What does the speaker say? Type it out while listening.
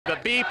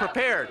but be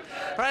prepared.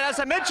 All right, as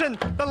I mentioned,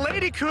 the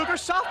Lady Cougar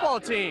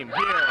softball team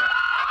here.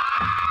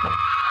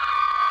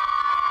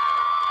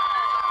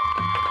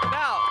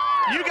 Now,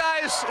 you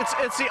guys,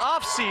 it's the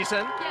off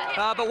season,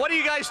 but what do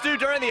you guys do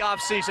during the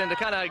off season to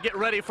kind of get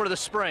ready for the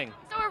spring?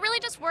 So we're really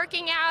just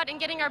working out and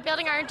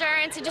building our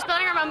endurance and just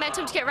building our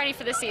momentum to get ready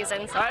for the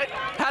season. All right,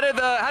 how did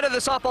the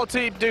softball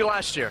team do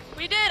last year?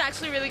 We did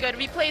actually really good.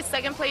 We placed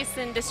second place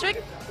in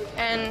district,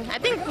 and I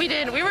think we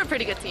were a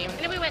pretty good team.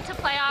 And we went to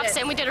playoffs,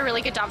 and we did a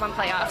really good job on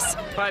playoffs.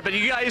 All right, but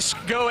you guys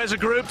go as a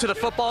group to the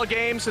football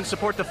games and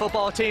support the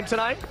football team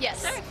tonight?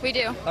 Yes, we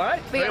do. All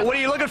right. What are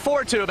you looking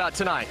forward to about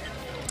tonight?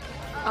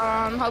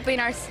 Hoping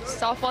our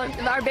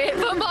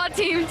football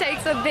team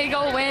takes a big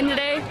old win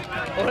today.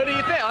 Well, who do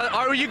you think?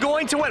 Are you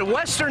going to win?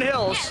 Western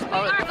Hills. Yes, we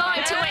are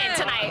going to win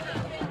tonight.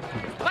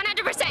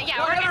 100%,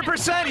 yeah.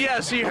 100%,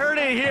 yes. You heard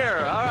it here.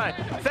 All right.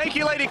 Thank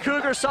you, Lady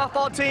Cougar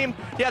softball team.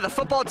 Yeah, the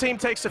football team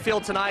takes the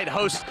field tonight,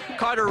 hosts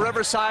Carter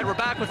Riverside. We're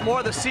back with more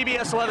of the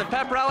CBS 11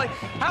 Pep Rally.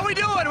 How we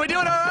doing? We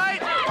doing all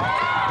right?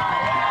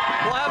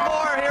 We'll have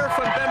more here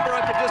from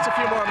Benbrook in just a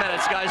few more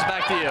minutes. Guys,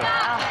 back to you.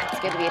 It's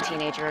good to be a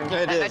teenager and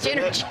It have is, much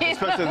energy.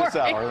 especially this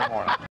hour in the morning.